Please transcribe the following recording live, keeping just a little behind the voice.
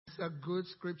a good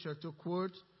scripture to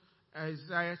quote.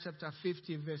 Isaiah chapter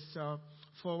 50, verse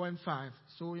 4 and 5.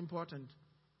 So important.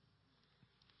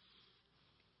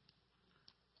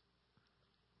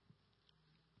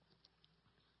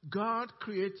 God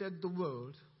created the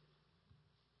world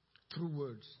through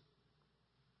words.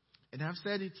 And I've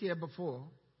said it here before.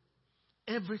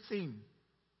 Everything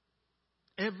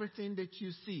that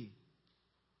you see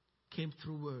came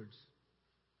through words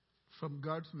from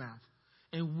God's mouth.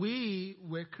 And we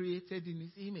were created in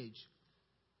His image.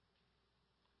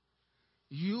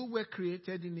 You were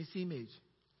created in His image.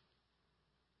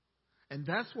 And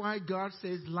that's why God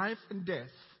says life and death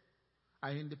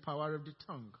are in the power of the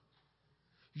tongue.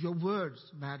 Your words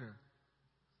matter.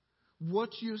 What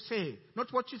you say,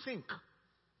 not what you think.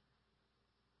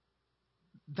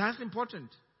 That's important.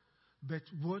 But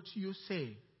what you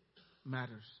say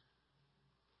matters.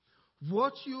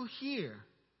 What you hear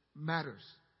matters.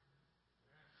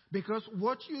 Because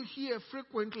what you hear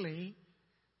frequently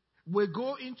will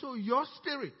go into your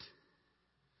spirit.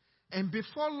 And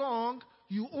before long,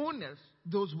 you own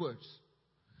those words.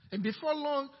 And before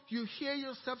long, you hear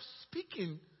yourself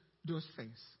speaking those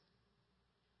things.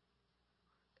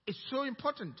 It's so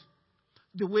important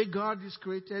the way God has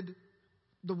created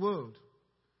the world.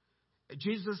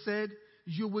 Jesus said,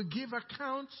 you will give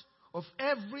account of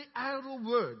every idle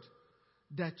word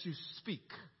that you speak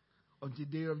on the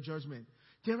day of judgment.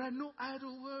 There are no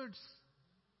idle words.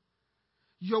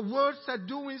 Your words are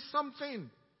doing something.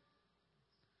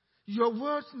 Your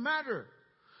words matter.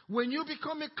 When you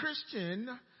become a Christian,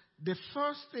 the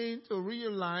first thing to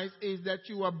realize is that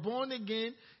you are born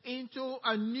again into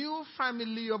a new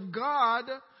family of God.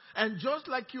 And just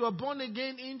like you are born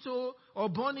again into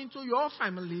your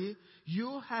family,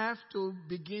 you have to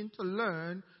begin to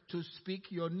learn to speak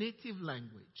your native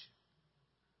language.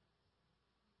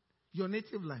 Your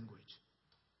native language.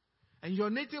 And your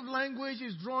native language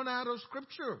is drawn out of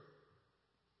Scripture.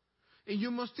 And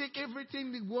you must take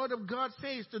everything the Word of God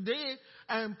says. Today,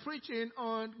 I am preaching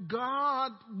on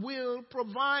God will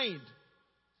provide.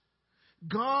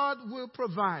 God will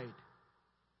provide.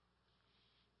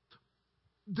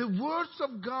 The words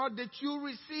of God that you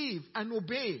receive and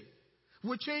obey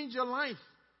will change your life.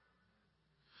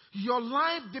 Your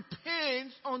life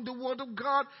depends on the Word of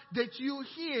God that you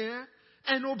hear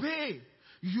and obey.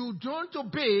 You don't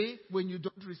obey when you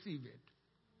don't receive it.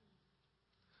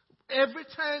 Every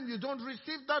time you don't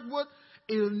receive that word,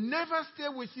 it'll never stay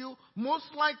with you. Most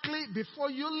likely,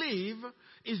 before you leave,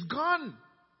 it's gone.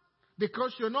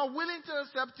 Because you're not willing to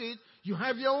accept it. You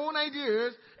have your own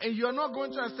ideas, and you're not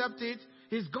going to accept it.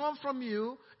 It's gone from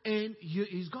you, and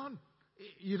it's gone.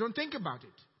 You don't think about it.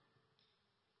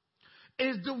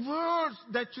 It's the words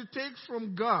that you take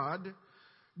from God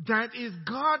that is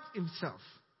God Himself.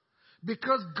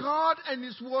 Because God and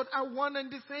His Word are one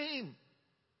and the same.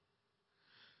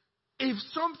 If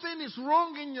something is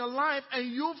wrong in your life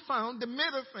and you found the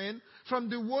medicine from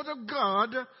the Word of God,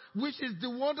 which is the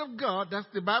Word of God, that's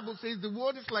the Bible says the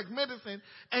Word is like medicine,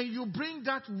 and you bring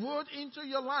that Word into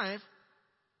your life,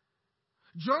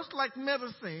 just like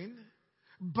medicine,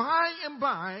 by and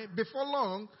by, before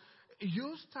long,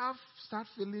 you start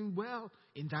feeling well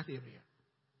in that area.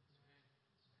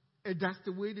 And that's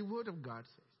the way the Word of God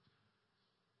says.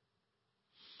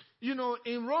 You know,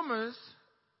 in Romans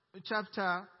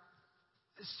chapter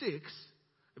 6,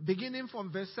 beginning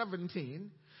from verse 17,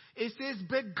 it says,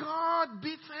 but God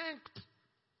be thanked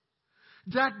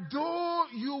that though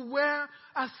you were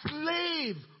a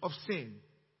slave of sin,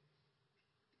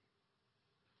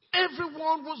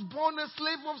 everyone was born a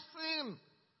slave of sin.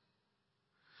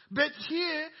 But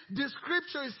here, the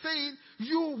scripture is saying,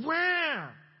 you were.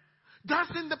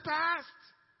 That's in the past.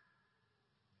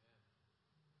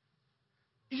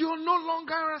 You're no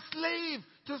longer a slave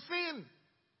to sin.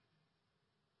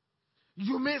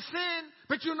 You may sin,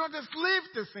 but you're not a slave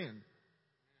to sin.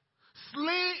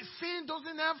 Sin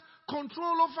doesn't have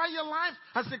control over your life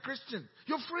as a Christian.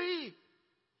 You're free.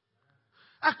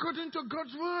 According to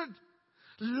God's word.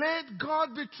 Let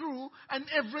God be true and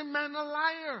every man a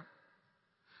liar.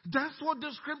 That's what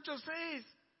the scripture says.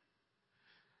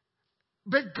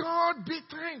 But God be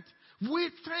thanked.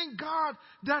 We thank God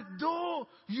that though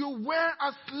you were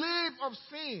a slave of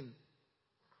sin,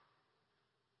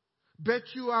 but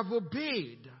you have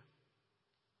obeyed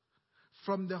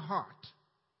from the heart.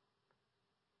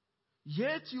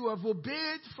 Yet you have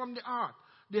obeyed from the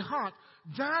heart.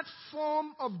 That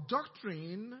form of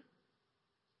doctrine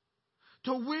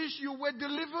to which you were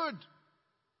delivered.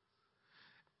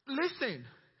 Listen,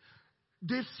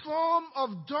 the form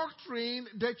of doctrine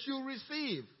that you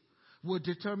receive will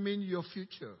determine your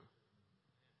future.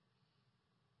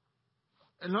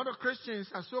 A lot of Christians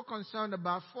are so concerned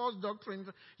about false doctrines.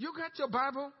 You got your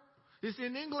Bible? It's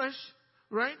in English,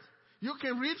 right? You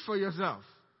can read for yourself.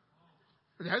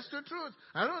 That's the truth.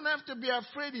 I don't have to be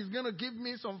afraid he's going to give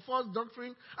me some false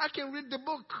doctrine. I can read the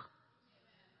book.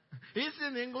 It's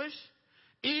in English.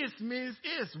 Is means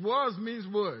is. Was means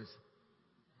was.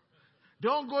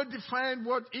 Don't go define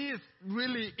what is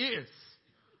really is.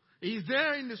 It's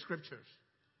there in the scriptures.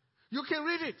 You can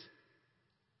read it.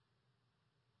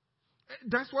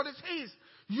 That's what it says.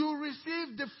 You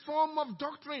receive the form of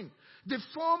doctrine. The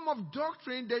form of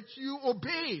doctrine that you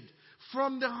obeyed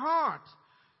from the heart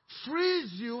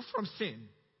frees you from sin.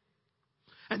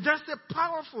 And that's a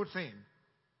powerful thing.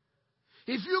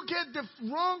 If you get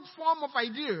the wrong form of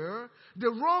idea, the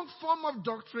wrong form of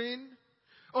doctrine,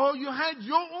 or you had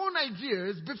your own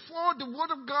ideas before the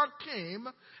Word of God came,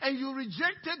 and you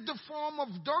rejected the form of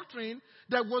doctrine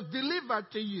that was delivered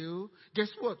to you, guess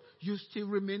what? You still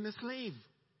remain a slave.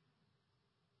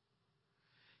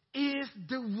 It's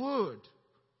the Word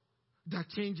that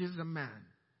changes a man.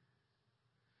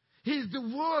 It's the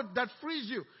Word that frees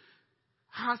you.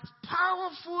 As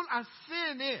powerful as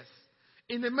sin is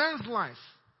in a man's life,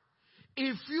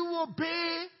 if you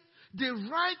obey the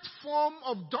right form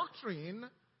of doctrine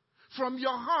from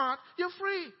your heart, you're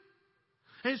free.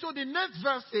 And so the next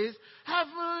verse says,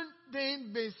 haven't they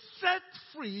been set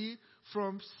free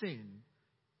from sin?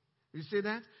 You see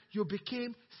that? You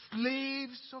became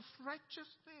slaves of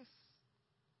righteousness.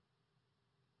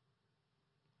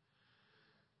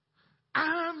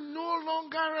 I'm no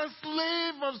longer a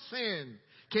slave of sin.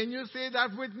 Can you say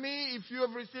that with me? If you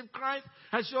have received Christ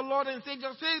as your Lord and Savior,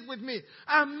 say it with me.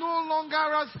 I'm no longer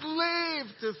a slave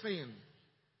to sin.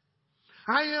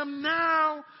 I am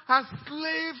now a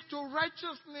slave to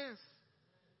righteousness.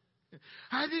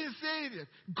 I didn't say it.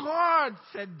 God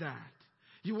said that.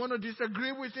 You want to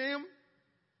disagree with him?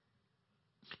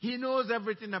 He knows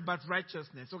everything about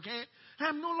righteousness, okay?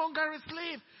 I'm no longer a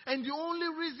slave. And the only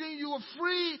reason you are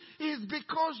free is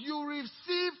because you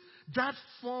receive that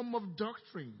form of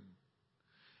doctrine.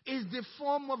 It's the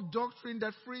form of doctrine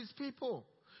that frees people.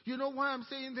 You know why I'm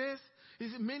saying this?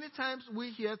 Is many times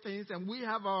we hear things and we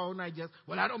have our own ideas.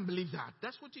 Well, I don't believe that.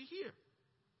 That's what you hear.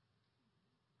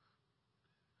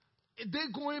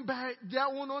 They're going by their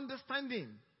own understanding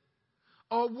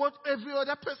or what every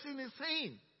other person is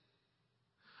saying.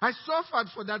 I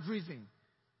suffered for that reason.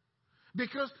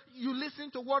 Because you listen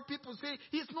to what people say,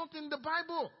 it's not in the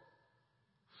Bible.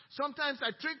 Sometimes I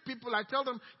trick people. I tell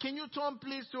them, can you turn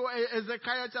please to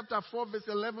Ezekiel chapter 4 verse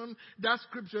 11? That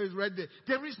scripture is right there.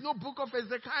 There is no book of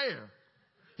Ezekiel.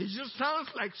 It just sounds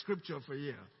like scripture for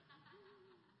you.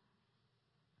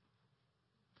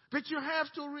 But you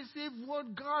have to receive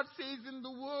what God says in the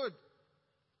Word.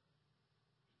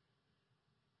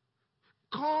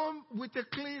 Come with a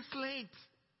clean slate.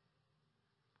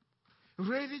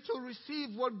 Ready to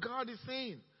receive what God is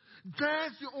saying.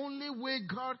 That's the only way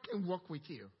God can work with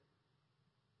you.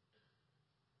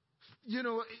 You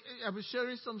know, I was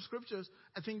sharing some scriptures.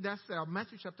 I think that's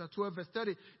Matthew chapter 12 verse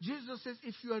 30. Jesus says,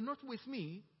 if you are not with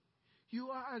me, you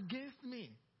are against me.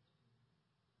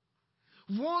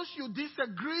 Once you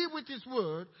disagree with his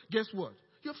word, guess what?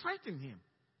 You're fighting him.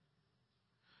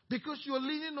 Because you're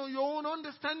leaning on your own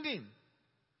understanding.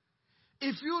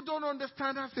 If you don't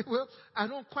understand, I say, well, I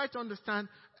don't quite understand.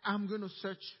 I'm going to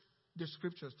search the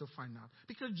scriptures to find out.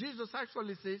 Because Jesus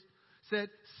actually said,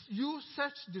 you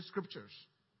search the scriptures.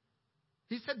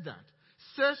 He said that.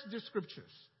 Search the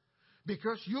scriptures.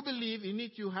 Because you believe in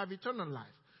it, you have eternal life.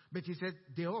 But he said,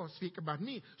 they all speak about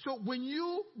me. So when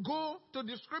you go to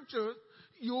the scriptures,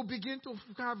 you begin to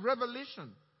have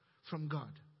revelation from God.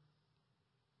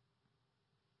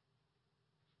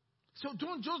 So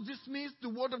don't just dismiss the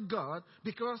word of God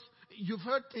because you've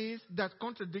heard things that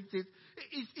contradict it.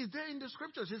 It's there in the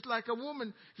scriptures. It's like a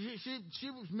woman.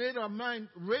 She made her mind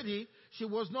ready. She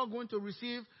was not going to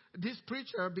receive this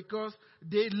preacher because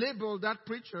they labeled that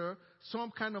preacher some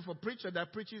kind of a preacher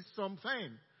that preaches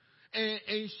something.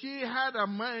 And she had her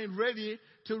mind ready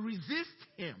to resist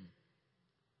him.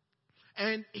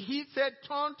 And he said,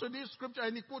 turn to this scripture.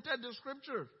 And he quoted the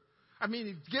scripture. I mean,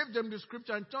 he gave them the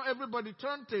scripture and everybody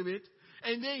turned to it.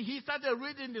 And then he started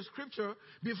reading the scripture.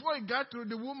 Before he got to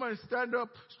the woman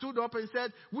stood up and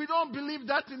said, we don't believe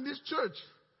that in this church.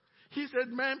 He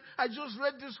said, ma'am, I just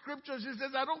read the scripture. She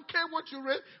says, I don't care what you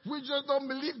read. We just don't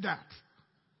believe that.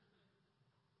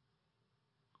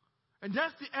 And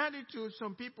that's the attitude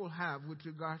some people have with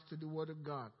regards to the word of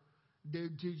God. They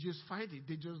just fight it.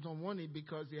 They just don't want it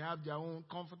because they have their own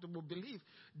comfortable belief.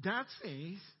 That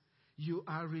says you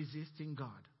are resisting God.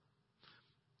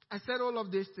 I said all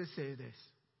of this to say this.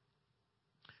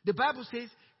 The Bible says,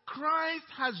 Christ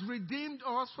has redeemed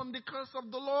us from the curse of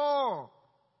the law.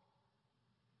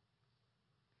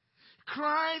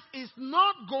 Christ is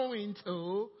not going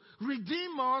to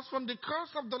redeem us from the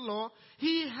curse of the law.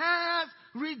 He has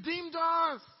redeemed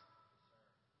us.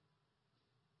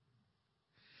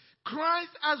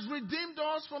 Christ has redeemed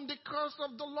us from the curse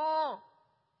of the law,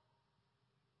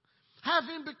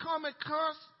 having become a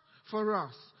curse for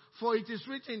us. For it is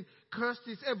written, cursed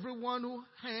is everyone who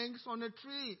hangs on a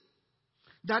tree.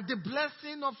 That the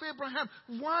blessing of Abraham,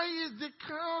 why is the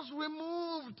curse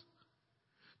removed?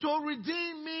 To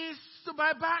redeem me, to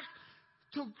buy back,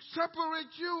 to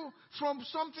separate you from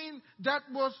something that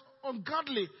was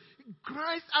ungodly.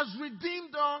 Christ has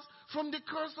redeemed us from the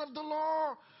curse of the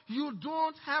law. You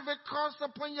don't have a curse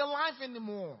upon your life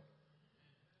anymore.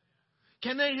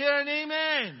 Can I hear an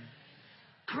amen?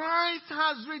 Christ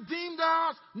has redeemed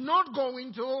us, not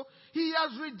going to. He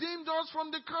has redeemed us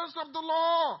from the curse of the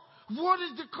law. What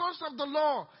is the curse of the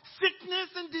law? Sickness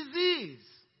and disease.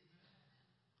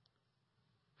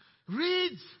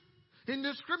 Read in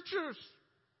the scriptures.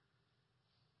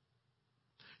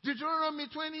 Deuteronomy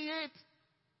 28.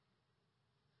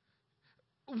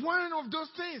 One of those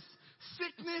things,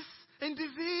 sickness and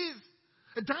disease.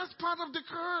 That's part of the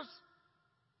curse.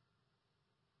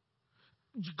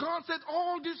 God said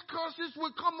all these curses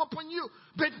will come upon you.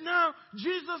 But now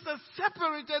Jesus has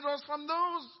separated us from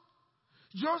those.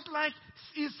 Just like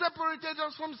He separated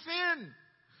us from sin.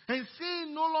 And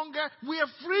sin no longer, we are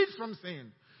freed from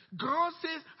sin. God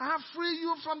says, I have freed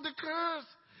you from the curse.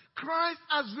 Christ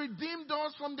has redeemed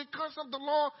us from the curse of the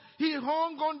law. He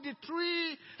hung on the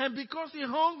tree. And because He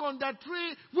hung on that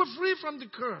tree, we're free from the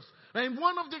curse. And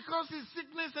one of the curses is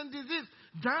sickness and disease.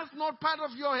 That's not part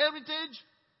of your heritage.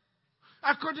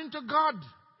 According to God.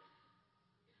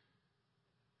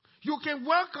 You can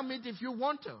welcome it if you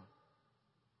want to.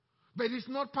 But it's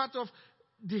not part of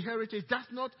the heritage.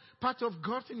 That's not part of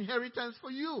God's inheritance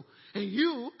for you. And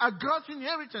you are God's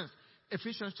inheritance.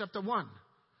 Ephesians chapter 1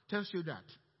 tells you that.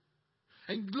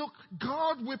 And look,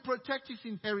 God will protect His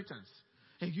inheritance.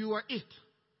 And you are it.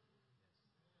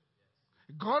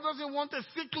 God doesn't want a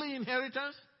sickly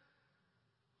inheritance.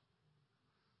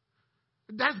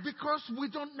 That's because we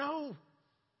don't know.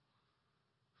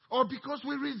 Or because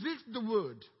we resist the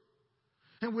word.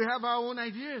 And we have our own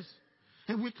ideas.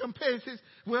 And we compare and say,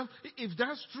 well, if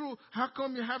that's true, how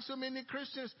come you have so many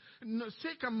Christians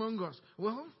sick among us?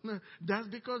 Well, that's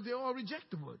because they all reject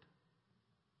the word.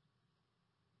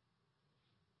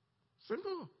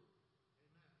 Simple.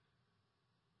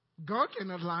 God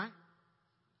cannot lie.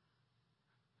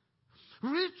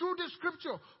 Read through the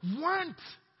scripture.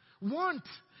 Want.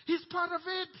 He's part of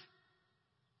it.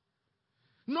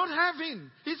 Not having.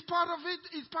 He's part of it.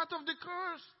 He's part of the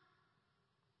curse.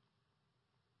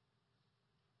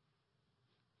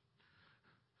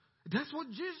 That's what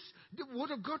the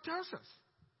Word of God tells us.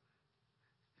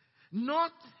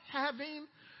 Not having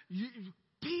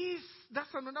peace. That's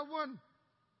another one.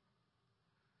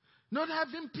 Not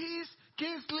having peace,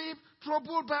 can't sleep,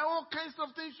 troubled by all kinds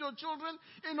of things, your children,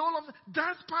 and all of that.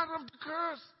 That's part of the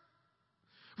curse.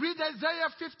 Read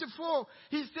Isaiah 54.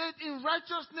 He said, in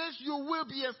righteousness you will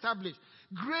be established.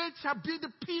 Great shall be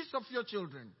the peace of your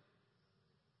children.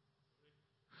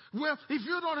 Well, if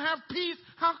you don't have peace,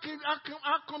 how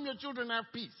come your children have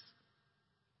peace?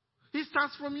 It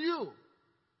starts from you.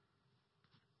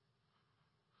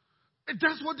 And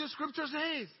that's what the scripture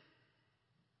says.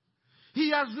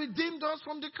 He has redeemed us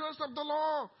from the curse of the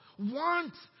law.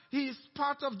 Want, He is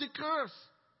part of the curse.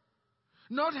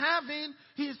 Not having,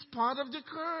 He is part of the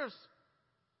curse.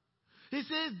 He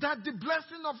says that the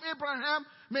blessing of Abraham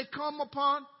may come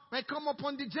upon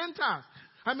the Gentiles.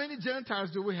 How many Gentiles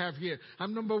do we have here?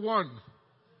 I'm number one.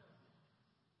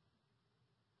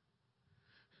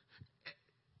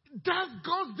 That's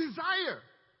God's desire.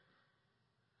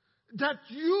 That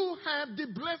you have the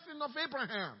blessing of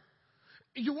Abraham.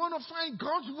 You want to find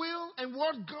God's will and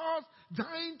what God's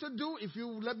dying to do. If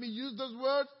you let me use those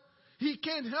words. He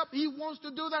can't help. He wants to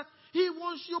do that. He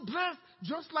wants you blessed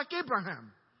just like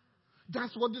Abraham.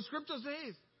 That's what the scripture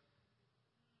says.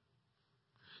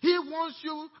 He wants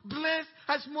you blessed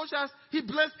as much as He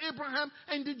blessed Abraham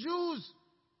and the Jews.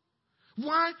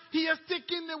 Why? He has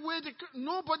taken away the curse.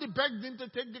 Nobody begged Him to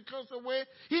take the curse away.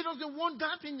 He doesn't want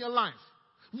that in your life.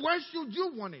 Why should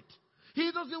you want it? He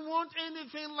doesn't want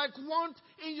anything like want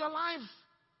in your life.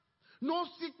 No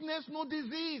sickness, no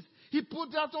disease. He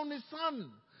put that on His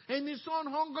Son. And His Son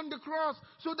hung on the cross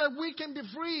so that we can be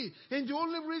free. And the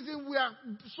only reason we are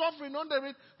suffering under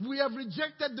it, we have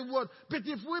rejected the word. But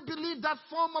if we believe that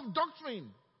form of doctrine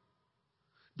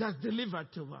that's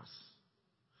delivered to us,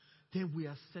 then we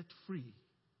are set free.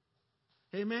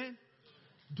 Amen.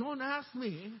 Don't ask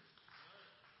me.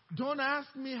 Don't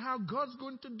ask me how God's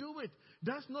going to do it.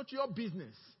 That's not your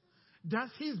business.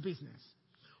 That's His business.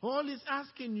 All He's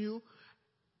asking you,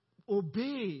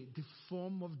 obey the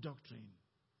form of doctrine.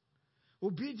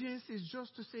 Obedience is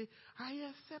just to say, I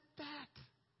accept that.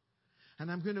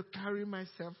 And I'm going to carry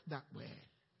myself that way.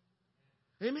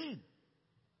 Amen.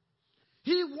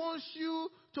 He wants you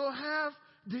to have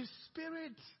the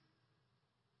Spirit,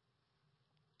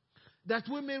 that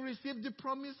we may receive the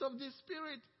promise of the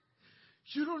Spirit.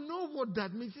 You don't know what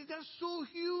that means. It's just so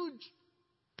huge.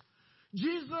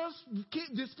 Jesus,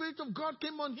 the Spirit of God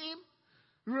came on Him.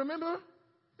 Remember?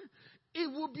 It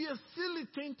would be a silly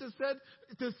thing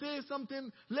to say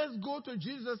something. Let's go to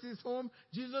Jesus' home.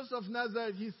 Jesus of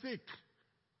Nazareth, He's sick.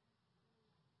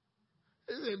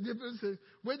 People say,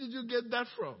 where did you get that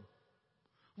from?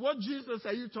 What Jesus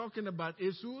are you talking about?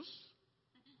 Jesus?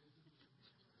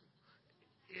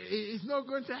 It's not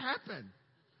going to happen.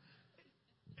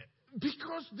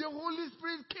 Because the Holy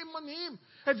Spirit came on Him.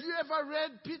 Have you ever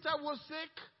read Peter was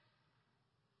sick?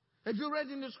 Have you read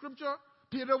in the scripture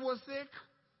Peter was sick?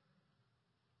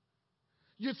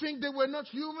 You think they were not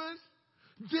humans?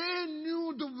 They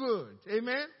knew the word.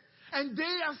 Amen? And they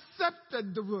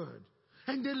accepted the word.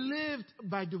 And they lived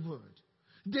by the word.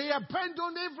 They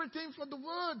abandoned everything for the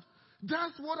word.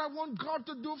 That's what I want God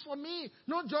to do for me.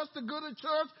 Not just to go to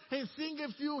church and sing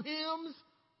a few hymns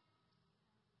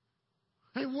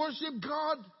and worship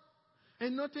God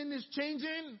and nothing is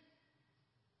changing.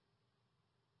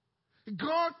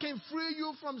 God can free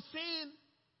you from sin.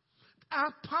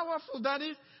 How powerful that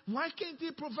is. Why can't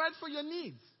He provide for your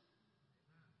needs?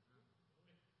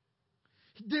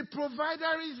 The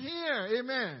provider is here.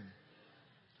 Amen.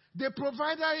 The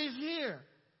provider is here.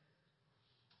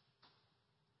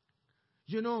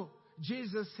 You know,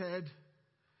 Jesus said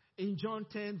in John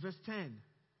 10, verse 10,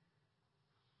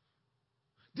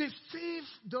 the thief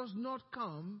does not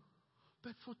come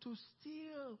but for to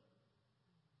steal.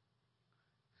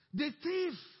 The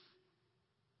thief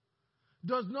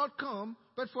does not come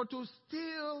but for to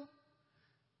steal,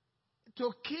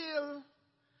 to kill,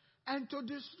 and to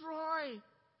destroy.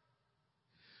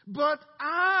 But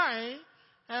I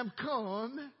am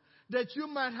come that you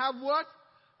might have what?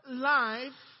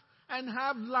 Life, and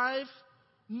have life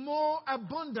more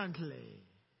abundantly.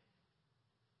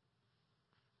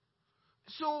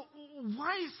 So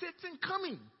why is Satan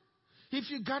coming if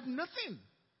you got nothing?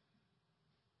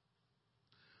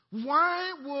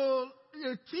 Why will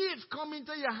a thief come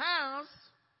into your house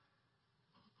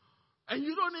and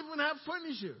you don't even have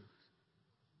furniture?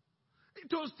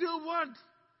 To steal what?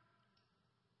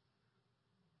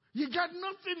 You got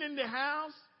nothing in the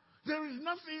house. There is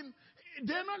nothing.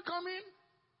 They're not coming.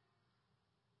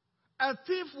 A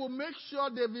thief will make sure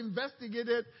they've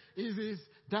investigated.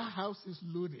 That house is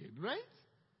loaded, right?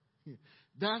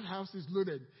 That house is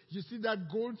loaded. You see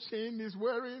that gold chain he's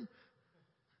wearing?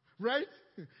 Right?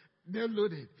 They're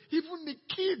loaded. Even the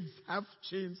kids have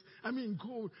chains.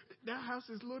 Gold. That house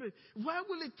is loaded. Why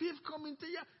will a thief come into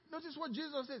here? Notice what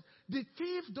Jesus says. The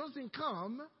thief doesn't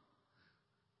come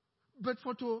but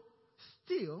for to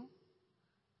steal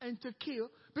and to kill.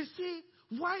 But see,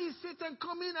 why is Satan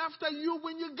coming after you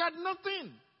when you got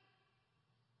nothing?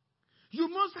 You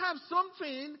must have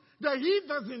something that he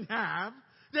doesn't have,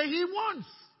 that he wants.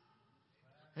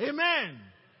 Amen.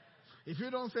 If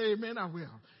you don't say amen, I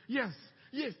will. Yes.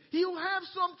 You have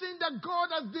something that God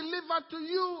has delivered to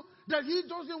you that He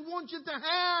doesn't want you to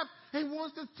have and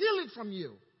wants to steal it from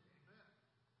you.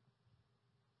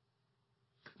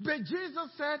 But Jesus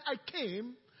said, I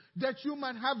came that you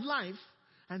might have life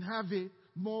and have it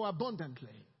more abundantly.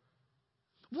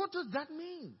 What does that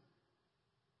mean?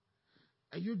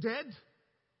 Are you dead?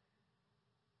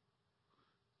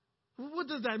 What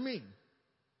does that mean?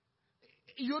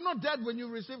 You're not dead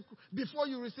before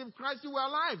you receive Christ, you were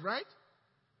alive, right?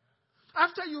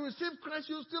 After you receive Christ,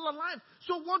 you're still alive.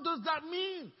 So what does that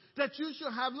mean? That you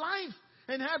should have life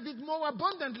and have it more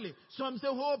abundantly. Some say,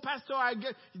 oh, Pastor,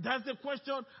 that's the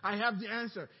question. I have the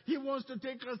answer. He wants to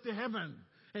take us to heaven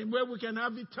and where we can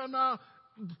have eternal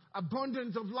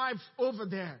abundance of life over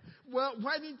there. Well,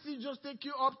 why didn't He just take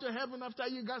you up to heaven after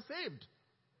you got saved?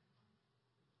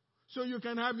 So you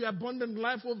can have your abundant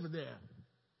life over there.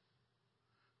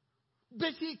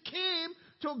 But He came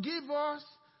to give us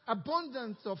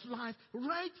abundance of life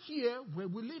right here where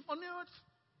we live on earth.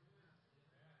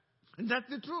 And that's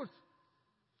the truth.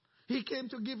 He came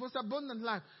to give us abundant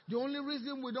life. The only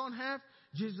reason we don't have,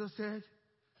 Jesus said,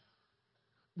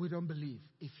 we don't believe.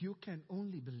 If you can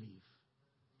only believe,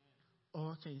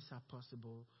 all things are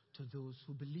possible to those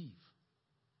who believe.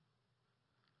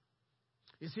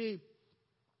 You see,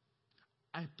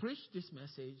 I preach this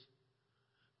message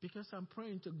because I'm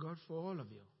praying to God for all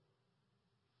of you.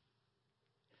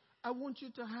 I want you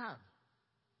to have.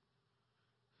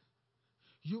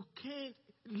 You can't,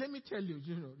 let me tell you,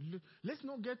 let's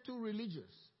not get too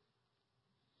religious.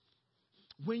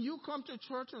 When you come to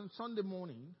church on Sunday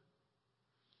morning,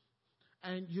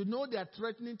 and you know they are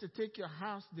threatening to take your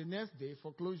house the next day,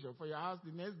 foreclosure for your house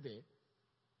the next day,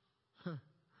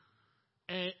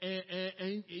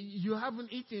 and you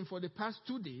haven't eaten for the past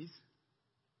 2 days,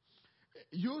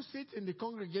 you sit in the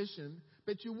congregation,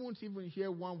 but you won't even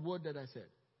hear one word that I said.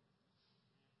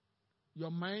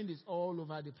 Your mind is all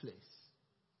over the place.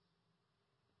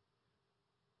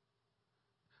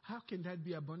 How can that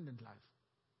be abundant life?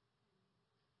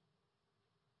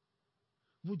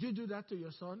 Would you do that to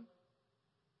your son?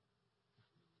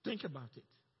 Think about it.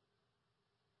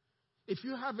 If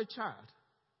you have a child,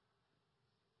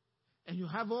 and you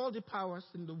have all the powers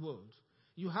in the world,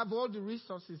 you have all the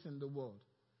resources in the world,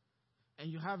 and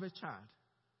you have a child,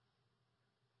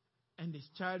 and this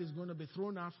child is going to be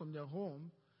thrown out from their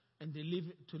home and they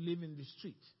live in the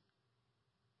street,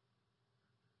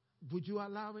 would you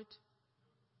allow it?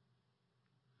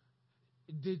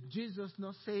 Did Jesus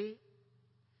not say,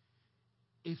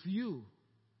 if you,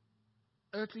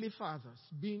 earthly fathers,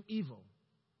 being evil,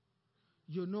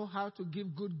 you know how to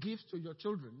give good gifts to your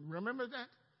children? Remember that?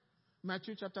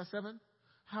 Matthew chapter 7.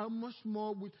 How much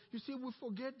more we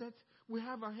forget that we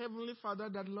have a heavenly Father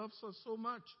that loves us so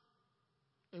much.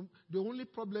 And the only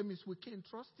problem is we can't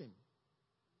trust him.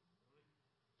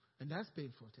 And that's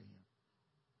painful to him.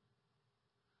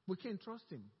 We can't trust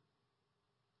him.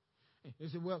 You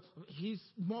say, well, he's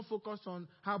more focused on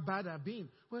how bad I've been.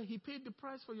 Well, he paid the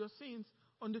price for your sins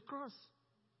on the cross.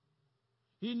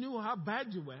 He knew how bad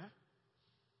you were.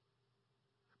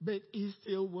 But he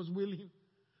still was willing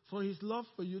for his love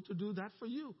for you to do that for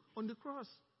you on the cross.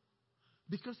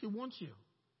 Because he wants you.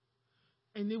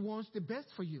 And he wants the best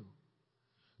for you.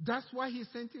 That's why he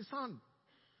sent his son.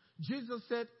 Jesus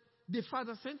said, the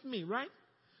Father sent me, right?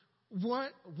 Why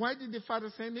did the Father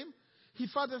send him?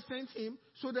 His Father sent him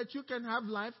so that you can have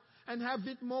life and have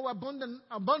it more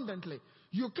abundantly.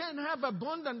 You can't have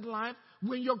abundant life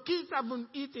when your kids haven't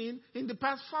eaten in the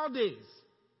past 4 days.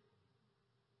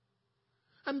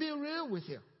 I'm being real with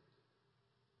you.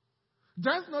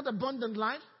 That's not abundant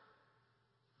life.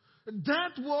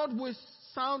 That word will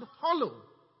sound hollow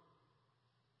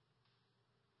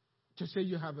to say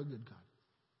you have a good God.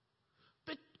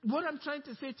 But what I'm trying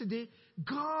to say today,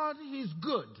 God is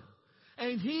good.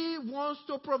 And he wants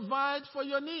to provide for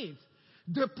your needs.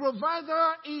 The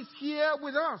provider is here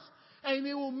with us. And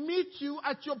he will meet you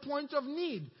at your point of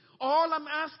need. All I'm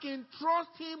asking, trust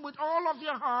him with all of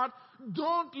your heart.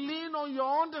 Don't lean on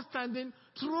your understanding.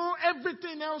 Throw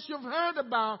everything else you've heard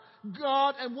about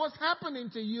God and what's happening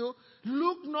to you.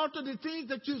 Look not to the things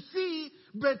that you see,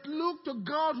 but look to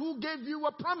God who gave you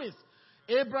a promise.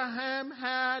 Abraham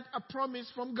had a promise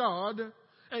from God.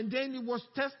 And then he was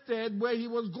tested where he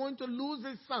was going to lose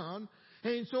his son.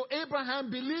 And so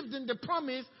Abraham believed in the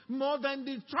promise more than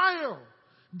the trial.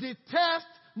 The test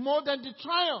more than the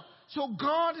trial. So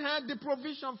God had the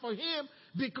provision for him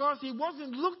because he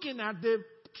wasn't looking at the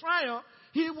trial.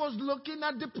 He was looking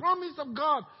at the promise of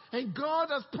God. And God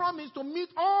has promised to meet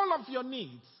all of your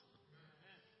needs.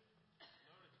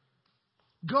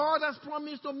 God has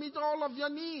promised to meet all of your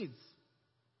needs.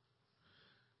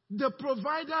 The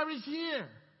provider is here.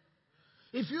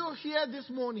 If you're here this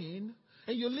morning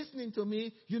and you're listening to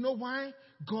me, you know why?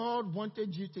 God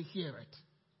wanted you to hear it.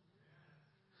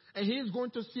 And he's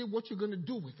going to see what you're going to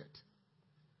do with it.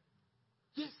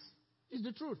 Yes, it's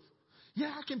the truth.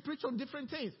 Yeah, I can preach on different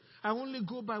things. I only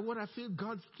go by what I feel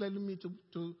God's telling me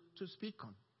to speak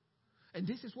on. And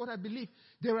this is what I believe.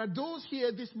 There are those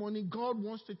here this morning, God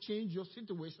wants to change your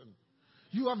situation.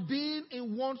 You have been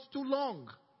in want too long.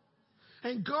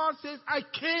 And God says, I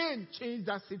can change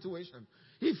that situation.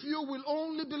 If you will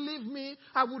only believe me,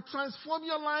 I will transform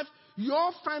your life.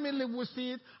 Your family will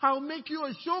see it. I'll make you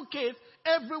a showcase.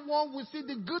 Everyone will see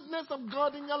the goodness of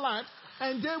God in your life.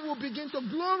 And they will begin to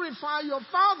glorify your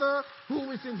Father who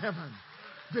is in heaven.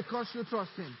 Because you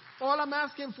trust him. All I'm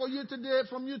asking from you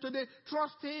today,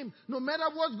 trust him. No matter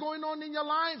what's going on in your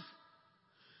life.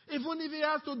 Even if it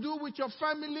has to do with your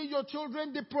family, your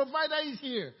children, the provider is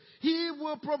here. He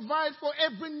will provide for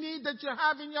every need that you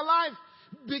have in your life.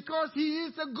 Because he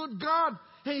is a good God.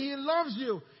 And he loves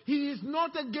you. He is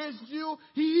not against you.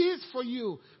 He is for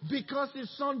you. Because his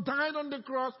son died on the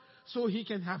cross so he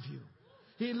can have you.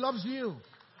 He loves you.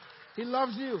 He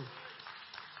loves you.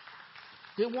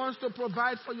 He wants to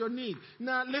provide for your need.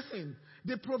 Now listen,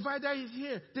 The provider is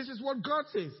here. This is what God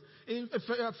says. In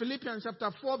Philippians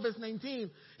chapter 4 verse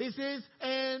 19. He says,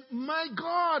 and my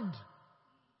God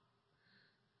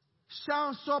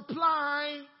shall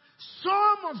supply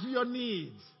some of your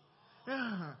needs.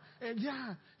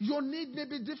 Your need may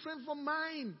be different from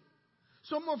mine.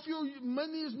 Some of you,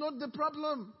 money is not the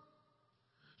problem.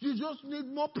 You just need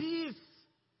more peace.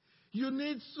 You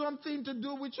need something to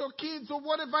do with your kids or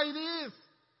whatever it is.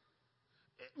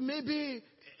 Maybe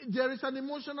there is an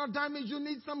emotional damage. You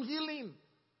need some healing.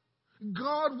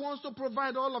 God wants to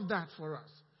provide all of that for us.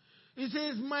 He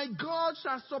says, my God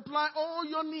shall supply all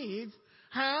your needs.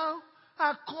 How?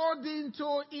 According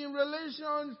to, in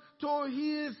relation to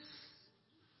his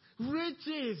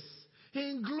riches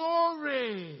in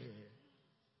glory.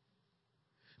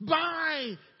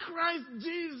 By Christ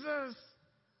Jesus.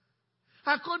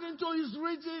 According to his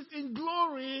riches in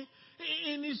glory,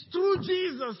 and it's through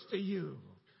Jesus to you.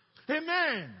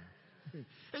 Amen.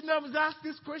 And I was asked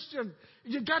this question.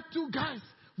 You got two guys.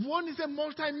 One is a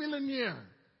multi-millionaire.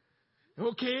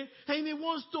 Okay? And he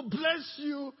wants to bless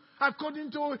you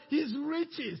according to his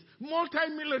riches.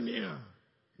 Multi-millionaire.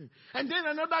 And then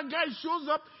another guy shows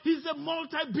up. He's a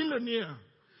multi-billionaire.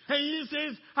 And he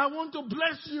says, I want to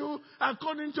bless you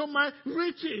according to my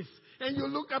riches. And you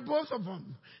look at both of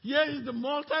them. Here is the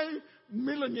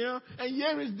multi-millionaire, and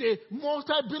here is the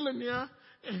multi-billionaire.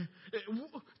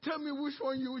 Tell me which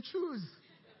one you would choose.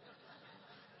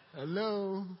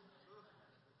 Hello?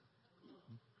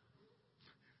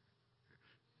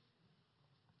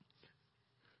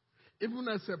 Even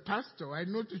as a pastor, I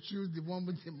know to choose the one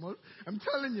with the multi. I'm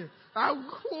telling you, I'll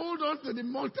hold on to the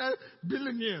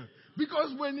multi-billionaire.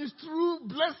 Because when he's through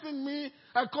blessing me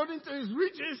according to his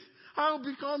riches, I'll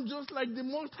become just like the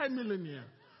multi-millionaire.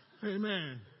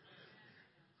 Amen.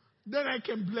 Then I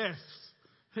can bless.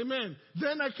 Amen.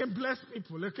 Then I can bless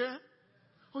people, okay?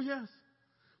 Oh, yes.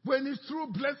 When he's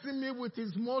through blessing me with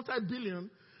his multi-billion,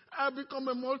 I'll become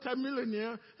a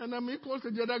multi-millionaire and I'm equal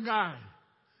to the other guy.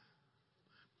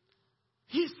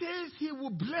 He says he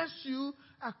will bless you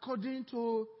according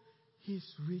to his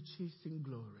riches in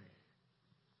glory.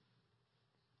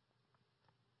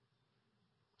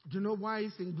 Do you know why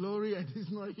it's in glory and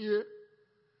it's not here?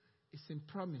 It's in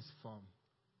promise form.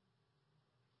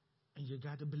 And you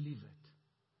got to believe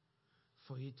it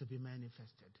for it to be manifested.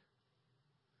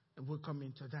 And we'll come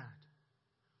into that.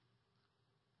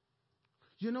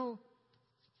 You know,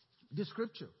 the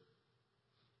scripture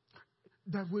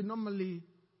that we normally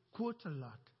quote a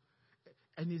lot,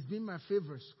 and it's been my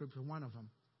favorite scripture, one of them,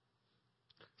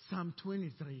 Psalm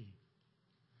 23.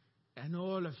 And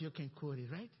all of you can quote it,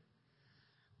 right?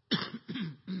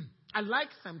 I like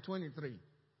Psalm 23.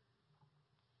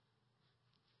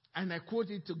 And I quote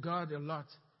it to God a lot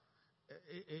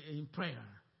in prayer.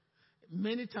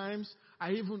 Many times,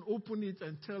 I even open it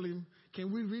and tell him,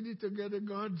 can we read it together,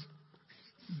 God?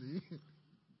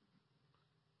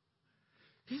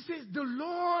 He says, the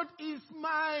Lord is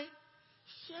my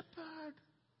shepherd.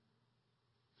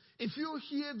 If you're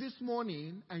here this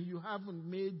morning and you haven't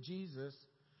made Jesus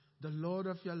the Lord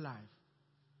of your life,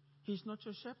 he's not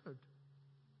your shepherd.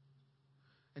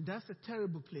 And that's a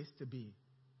terrible place to be.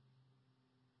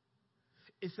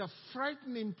 It's a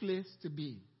frightening place to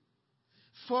be.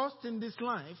 First in this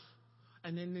life,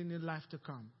 and then in the life to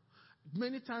come.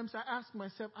 Many times I ask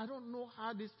myself, I don't know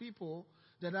how these people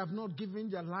that have not given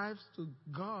their lives to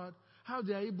God, how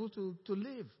they are able to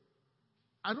live.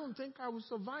 I don't think I will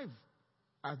survive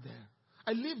out there.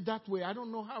 I live that way. I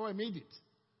don't know how I made it.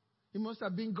 It must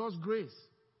have been God's grace.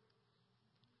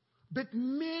 But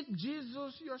make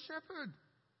Jesus your shepherd.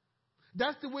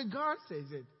 That's the way God says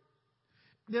it.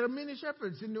 There are many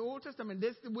shepherds in the Old Testament.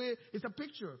 That's the way, it's a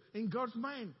picture in God's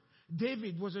mind.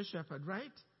 David was a shepherd,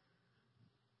 right?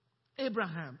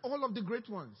 Abraham, all of the great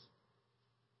ones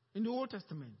in the Old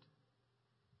Testament.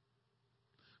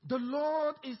 The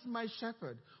Lord is my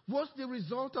shepherd. What's the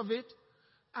result of it?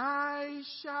 I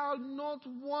shall not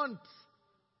want.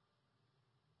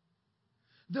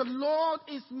 The Lord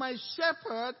is my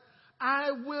shepherd.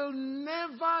 I will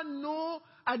never know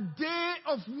a day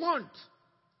of want.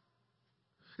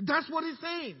 That's what he's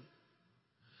saying.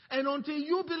 And until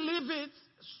you believe it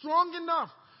strong enough,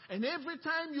 and every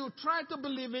time you try to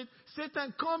believe it,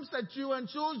 Satan comes at you and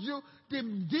shows you the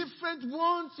different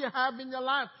wants you have in your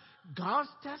life. God's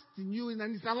testing you, and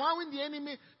he's allowing the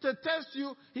enemy to test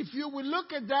you. If you will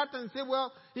look at that and say,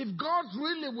 well, if God's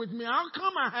really with me, how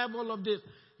come I have all of this?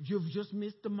 You've just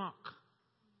missed the mark.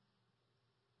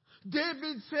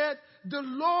 David said, the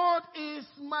Lord is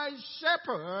my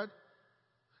shepherd,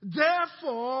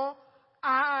 therefore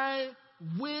I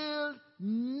will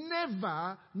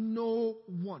never know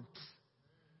want.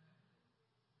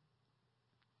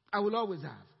 I will always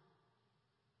have.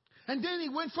 And then he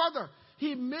went further.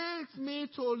 He makes me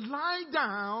to lie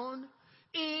down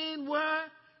in where?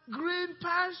 Green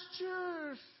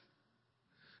pastures.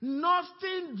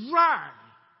 Nothing dry.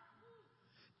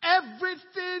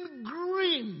 Everything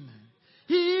green.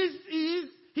 He's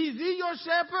he your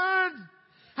shepherd?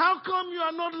 How come you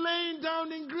are not laying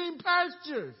down in green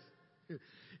pastures?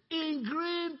 In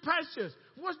green pastures.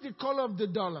 What's the color of the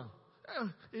dollar?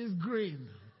 It's green.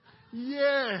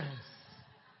 Yes.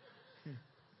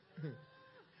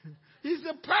 It's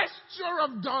a pasture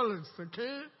of dollars,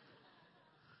 okay?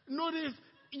 Notice,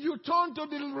 you turn to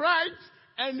the right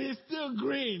and it's still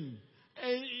green.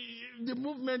 And the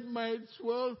movement might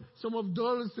swirl some of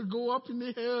dollars to go up in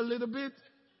the air a little bit.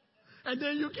 And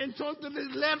then you can turn to the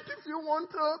left if you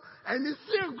want to, and it's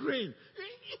still green.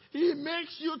 He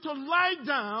makes you to lie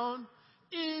down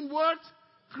in what?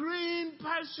 Green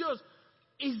pastures.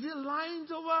 Is he lying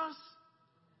to us?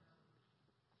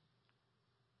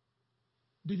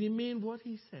 Did he mean what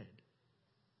he said?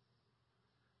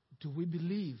 Do we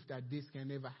believe that this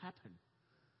can ever happen?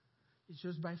 It's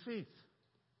just by faith.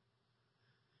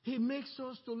 He makes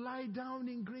us to lie down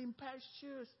in green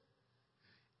pastures.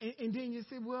 And then you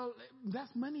say, well, that's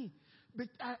money. But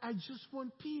I just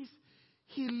want peace.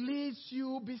 He leads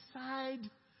you beside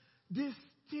this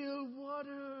still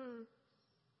water.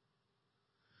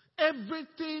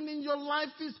 Everything in your life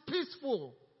is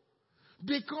peaceful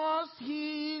because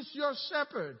he is your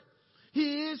shepherd.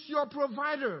 He is your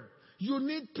provider. You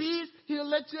need peace, he'll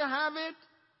let you have it.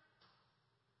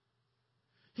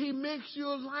 He makes you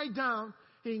lie down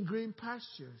in green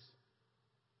pastures.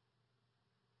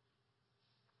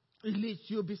 He leads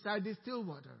you beside the still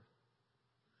water.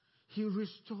 He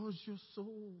restores your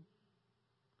soul.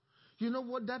 You know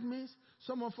what that means?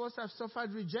 Some of us have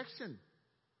suffered rejection.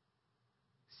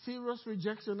 Serious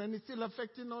rejection, and it's still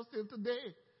affecting us till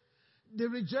today. The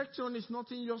rejection is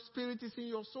not in your spirit, it's in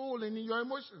your soul and in your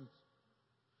emotions.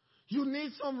 You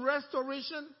need some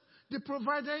restoration. The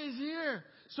provider is here.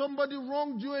 Somebody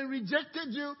wronged you and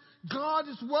rejected you. God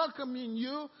is welcoming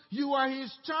you. You are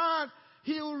his child.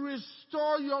 He will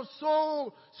restore your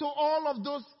soul. So all of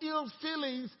those ill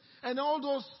feelings and all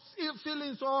those ill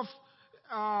feelings of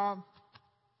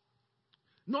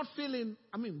not feeling,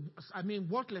 I mean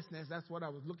worthlessness, that's what I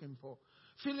was looking for.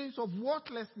 Feelings of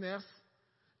worthlessness,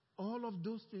 all of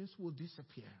those things will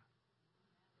disappear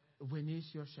when he's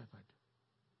your shepherd.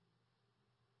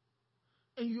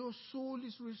 And your soul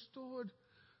is restored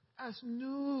as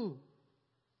new.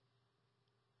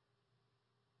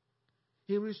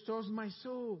 He restores my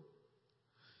soul.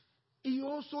 He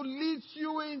also leads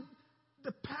you in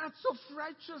the paths of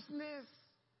righteousness.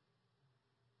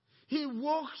 He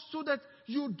walks so that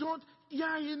you don't,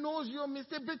 he knows your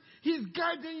mistake, but he's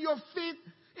guiding your feet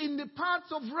in the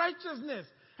paths of righteousness.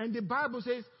 And the Bible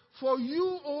says, for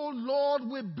you, O Lord,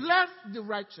 will bless the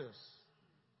righteous.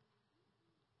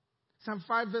 Psalm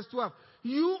 5 verse 12.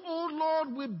 You, O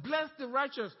Lord, will bless the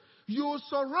righteous. You will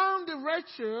surround the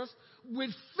righteous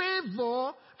with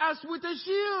favor as with a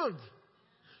shield.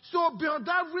 So for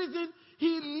that reason,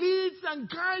 he leads and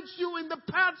guides you in the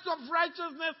paths of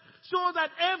righteousness so that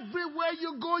everywhere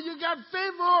you go, you get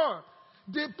favor.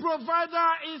 The provider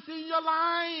is in your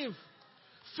life.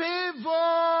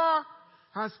 Favor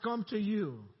has come to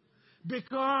you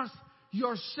because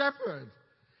your shepherd,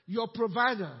 your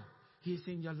provider, he's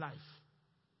in your life.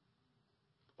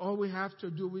 All we have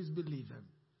to do is believe him.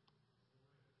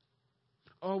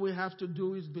 All we have to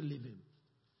do is believe him.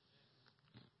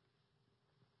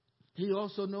 He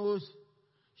also knows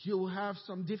you will have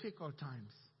some difficult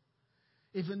times.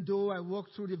 Even though I walk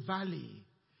through the valley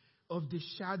of the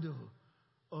shadow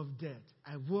of death.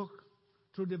 I walk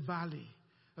through the valley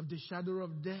of the shadow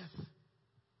of death.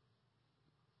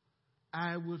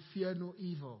 I will fear no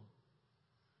evil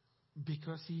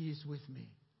because he is with me.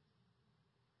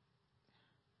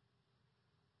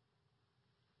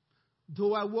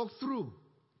 Though I walk through,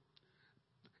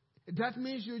 that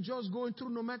means you're just going through,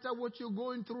 no matter what you're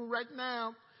going through right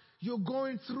now, you're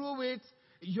going through it.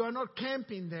 You're not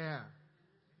camping there.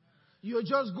 You're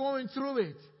just going through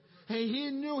it. And he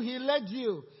knew he led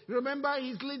you. Remember,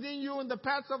 he's leading you in the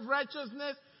paths of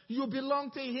righteousness. You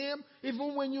belong to him.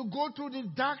 Even when you go through the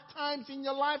dark times in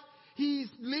your life, he's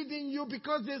leading you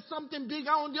because there's something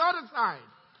bigger on the other side.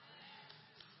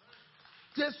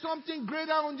 There's something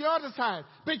greater on the other side.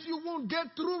 But you won't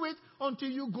get through it until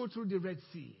you go through the Red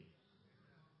Sea.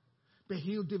 But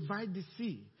he'll divide the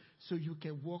sea so you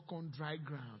can walk on dry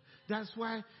ground. That's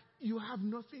why you have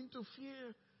nothing to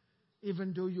fear,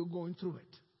 even though you're going through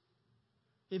it.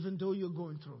 Even though you're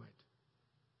going through it.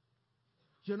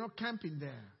 You're not camping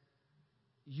there.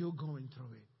 You're going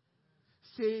through it.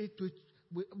 say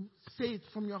it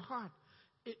from your heart.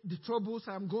 The troubles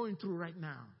I'm going through right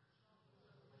now,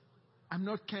 I'm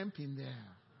not camping there.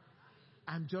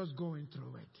 I'm just going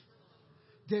through it.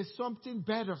 There's something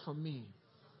better for me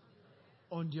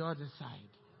on the other side,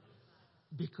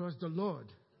 because the Lord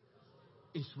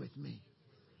is with me.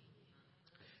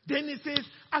 Then he says,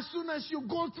 as soon as you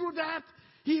go through that,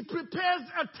 he prepares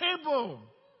a table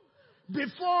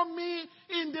before me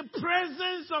in the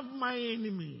presence of my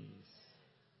enemies.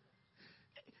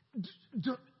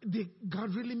 Did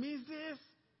God really mean this?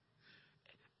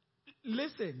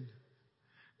 Listen,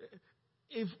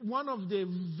 if one of the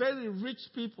very rich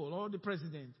people or the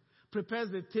president prepares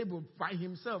the table by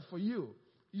himself for you,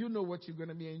 you know what you're going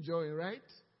to be enjoying, right?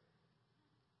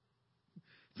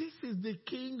 This is the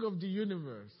king of the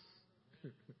universe.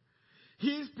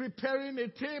 He's preparing a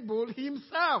table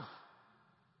himself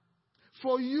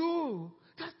for you.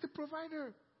 That's the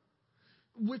provider.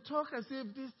 We talk as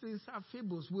if these things are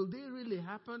fables. Will they really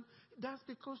happen? That's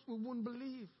because we won't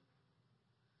believe.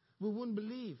 We won't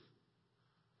believe.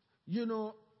 You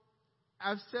know,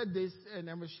 I've said this and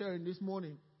I was sharing this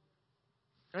morning.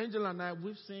 Angela and I,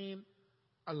 we've seen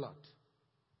a lot.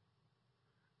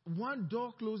 One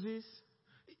door closes.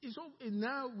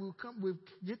 Now we're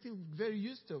getting very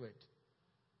used to it.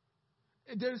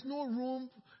 There is no room.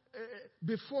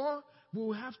 Before, we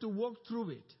will have to walk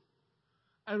through it.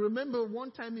 I remember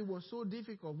one time it was so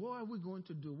difficult. What are we going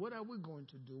to do? What are we going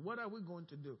to do? What are we going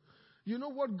to do? You know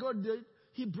what God did?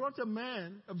 He brought a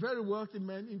man, a very wealthy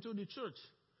man, into the church.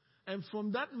 And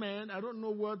from that man, I don't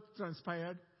know what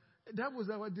transpired. That was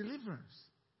our deliverance.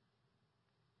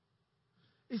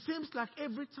 It seems like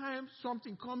every time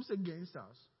something comes against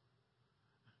us,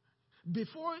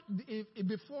 before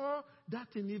that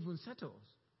thing even settles,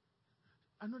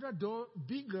 another door,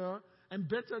 bigger and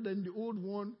better than the old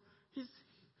one, he's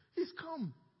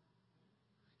come.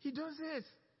 He does it.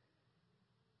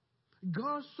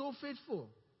 God's so faithful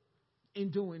in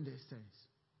doing these things.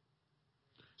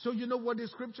 So you know what the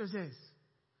scripture says?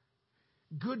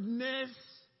 Goodness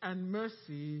and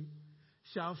mercy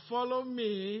shall follow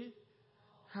me.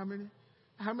 How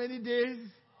many days?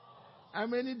 How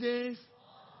many days?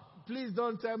 Please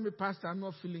don't tell me, Pastor, I'm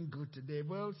not feeling good today.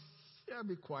 Well, I'll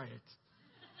be quiet.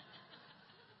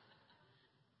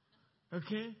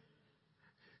 Okay?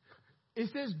 It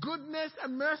says, goodness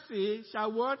and mercy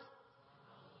shall what?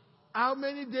 How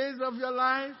many days of your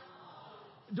life?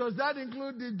 Does that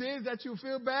include the days that you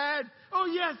feel bad? Oh,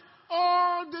 yes.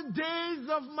 All the days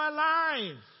of my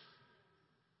life.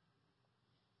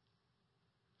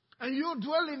 And you're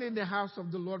dwelling in the house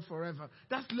of the Lord forever.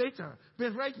 That's later.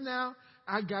 But right now,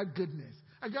 I got goodness.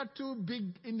 I got two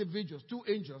big individuals, two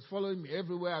angels following me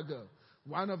everywhere I go.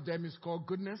 One of them is called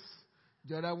goodness.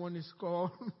 The other one is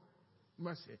called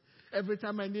mercy. Every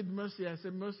time I need mercy, I say,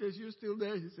 Mercy, is you still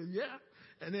there? He says, yeah.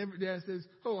 And every day I says,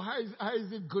 oh, how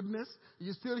is it goodness? Are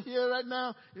you still here right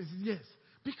now? He says, yes.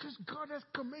 Because God has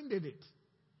commended it.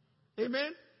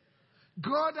 Amen?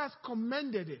 God has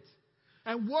commended it.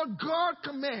 And what God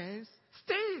commands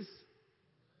stays.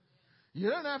 You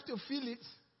don't have to feel it.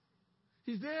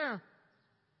 He's there.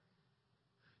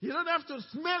 You don't have to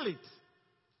smell it.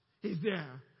 He's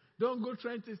there. Don't go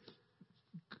trying to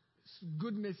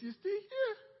goodness. You stay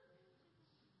here.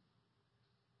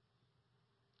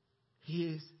 He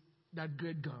is that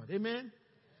great God. Amen?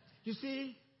 You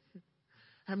see,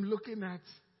 I'm looking at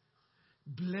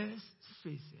blessed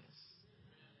faces.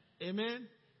 Amen?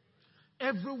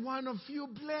 Every one of you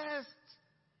blessed.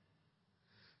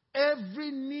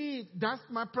 Every need. That's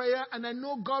my prayer. And I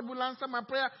know God will answer my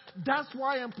prayer. That's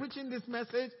why I'm preaching this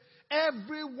message.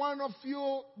 Every one of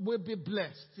you will be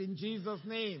blessed in Jesus'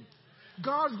 name.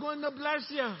 God's going to bless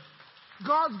you.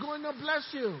 God's going to bless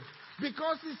you.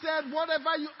 Because he said,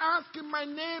 whatever you ask in my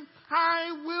name,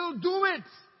 I will do it.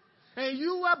 And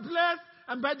you are blessed.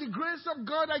 And by the grace of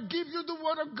God, I give you the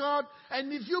word of God.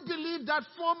 And if you believe that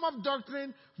form of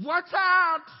doctrine, watch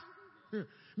out.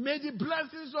 May the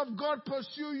blessings of God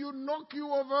pursue you, knock you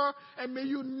over, and may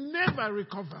you never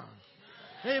recover.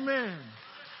 Amen.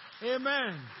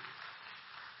 Amen.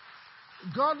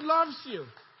 God loves you.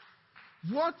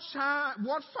 What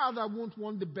father won't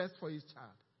want the best for his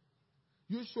child?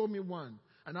 You show me one,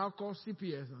 and I'll call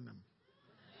CPS on them.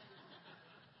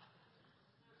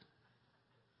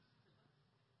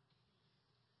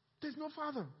 There's no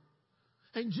father.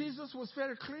 And Jesus was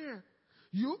very clear.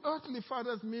 You earthly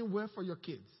fathers mean well for your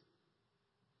kids.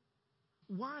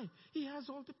 Why? He has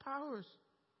all the powers.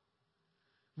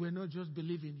 We're not just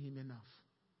believing him enough.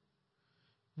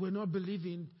 We're not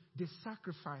believing the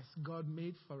sacrifice God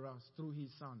made for us through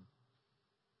his son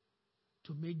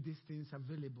to make these things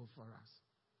available for us.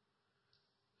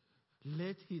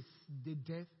 Let the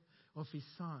death of his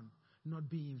son not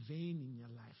be in vain in your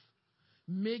life.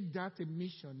 Make that a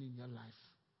mission in your life.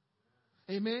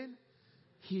 Amen?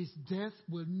 His death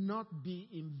will not be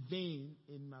in vain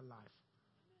in my life.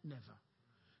 Never.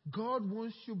 God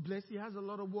wants you blessed. He has a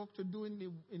lot of work to do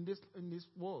in this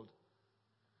world.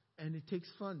 And it takes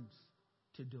funds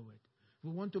to do it.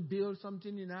 We want to build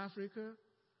something in Africa.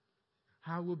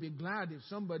 I will be glad if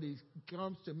somebody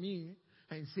comes to me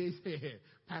and says, hey,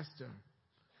 Pastor,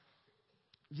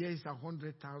 here's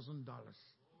 $100,000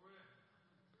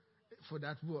 for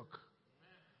that work.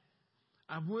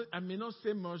 I may not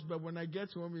say much, but when I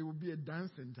get home, it will be a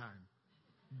dancing time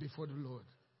before the Lord.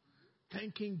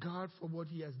 Thanking God for what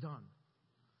he has done.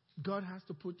 God has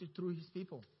to put it through his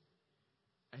people.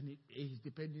 And it is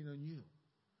depending on you.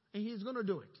 And he's going to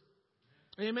do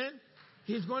it. Amen?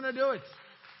 He's going to do it.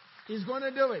 He's going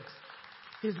to do it.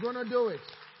 He's going to do it.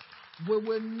 We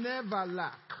will never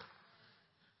lack.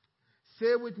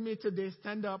 Say with me today,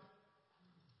 stand up.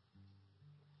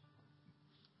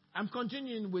 I'm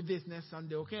continuing with this next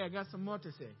Sunday, okay? I got some more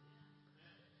to say.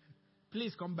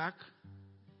 Please come back.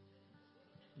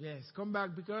 Yes, come back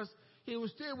because he will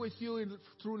stay with you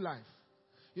through life.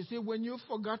 You see, when you've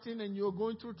forgotten and you're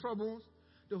going through troubles,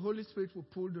 the Holy Spirit will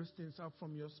pull those things up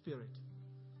from your spirit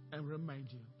and remind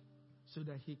you so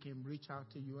that he can reach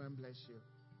out to you and bless you.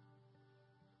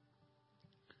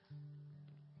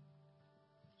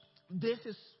 This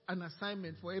is an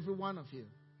assignment for every one of you.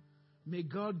 May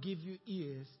God give you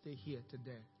ears to hear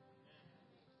today.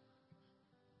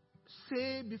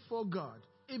 Say before God,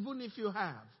 even if you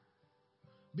have,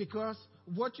 because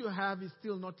what you have is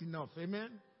still not enough. Amen?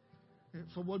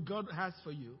 For what God has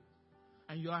for you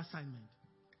and your assignment.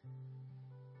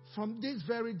 From this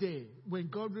very day, when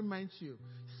God reminds you,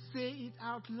 say it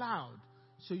out loud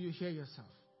so you hear yourself.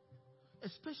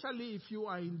 Especially if you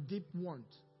are in deep want.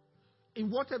 In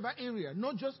whatever area.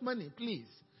 Not just money, please.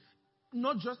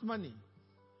 Not just money.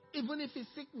 Even if it's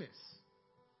sickness.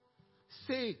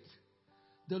 Say it.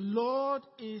 The Lord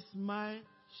is my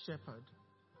shepherd.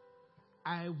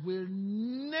 I will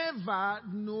never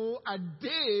know a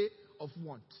day of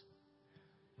want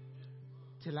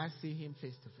till I see him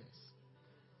face to face.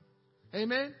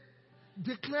 Amen?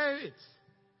 Declare it.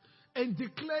 And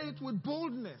declare it with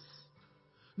boldness.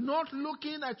 Not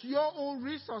looking at your own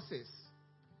resources.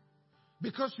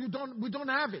 Because we don't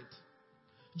have it.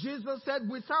 Jesus said,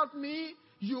 without me,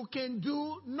 you can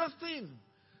do nothing.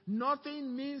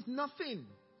 Nothing means nothing.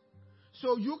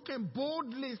 So you can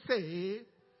boldly say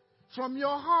from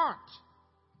your heart,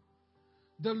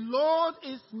 the Lord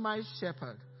is my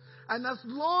shepherd. And as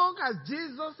long as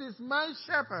Jesus is my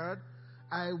shepherd,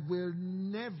 I will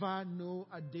never know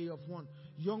a day of want.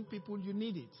 Young people, you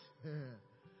need it.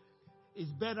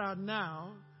 It's better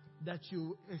now that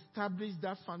you establish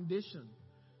that foundation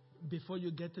before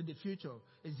you get to the future.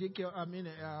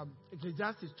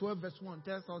 Ecclesiastes 12 verse 1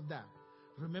 tells us that.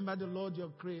 Remember the Lord your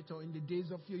Creator in the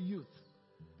days of your youth.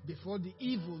 Before the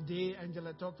evil day,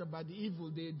 Angela talked about the evil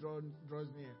day draws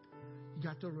near. You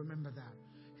got to remember that.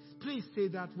 Please say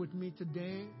that with me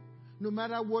today. No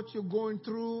matter what you're going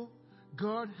through,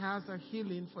 God has a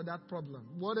healing for that problem.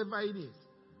 Whatever it is.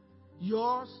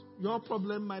 Your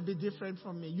problem might be different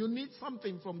from me. You need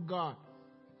something from God.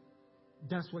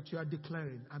 That's what you are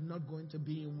declaring. I'm not going to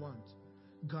be in want.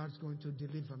 God's going to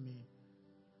deliver me.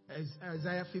 As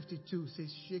Isaiah 52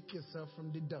 says, shake yourself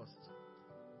from the dust.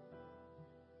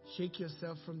 Shake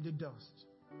yourself from the dust.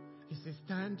 He says,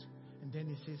 stand, and then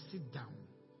he says, sit down.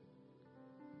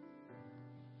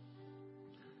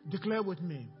 Declare with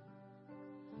me.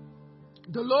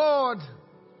 The Lord.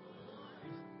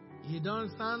 He don't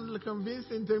sound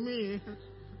convincing to me.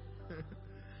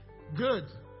 Good.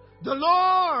 The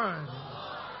Lord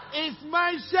is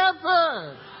my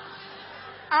shepherd.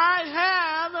 I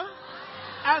have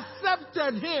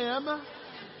accepted him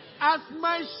as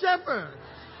my shepherd.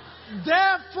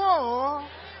 Therefore,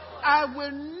 I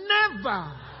will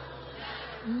never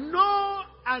know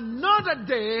another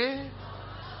day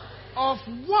of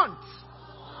want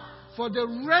for the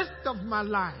rest of my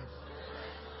life.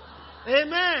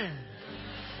 Amen.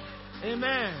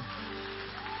 Amen.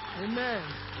 Amen.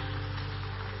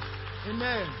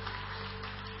 Amen.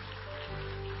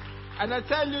 And I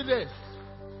tell you this,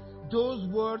 those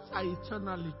words are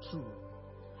eternally true.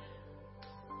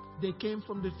 They came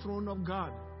from the throne of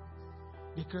God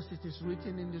because it is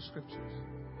written in the scriptures.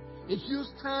 If you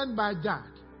stand by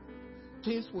that,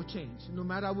 things will change no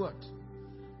matter what.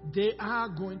 They are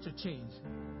going to change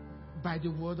by the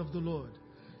word of the Lord.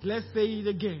 Let's say it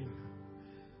again.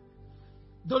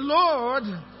 The Lord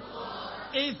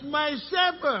is my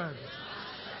shepherd,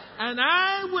 and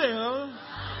I will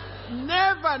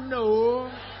never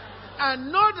know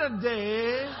another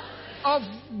day of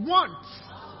want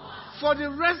for the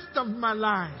rest of my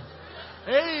life.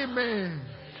 Amen.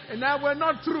 And now we're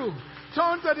not through.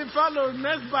 Turn to the fellow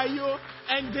next by you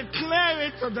and declare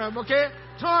it to them, okay?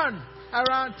 Turn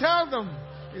around, tell them.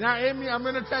 Now, Amy, I'm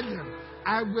going to tell you,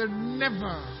 I will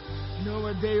never know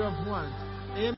a day of want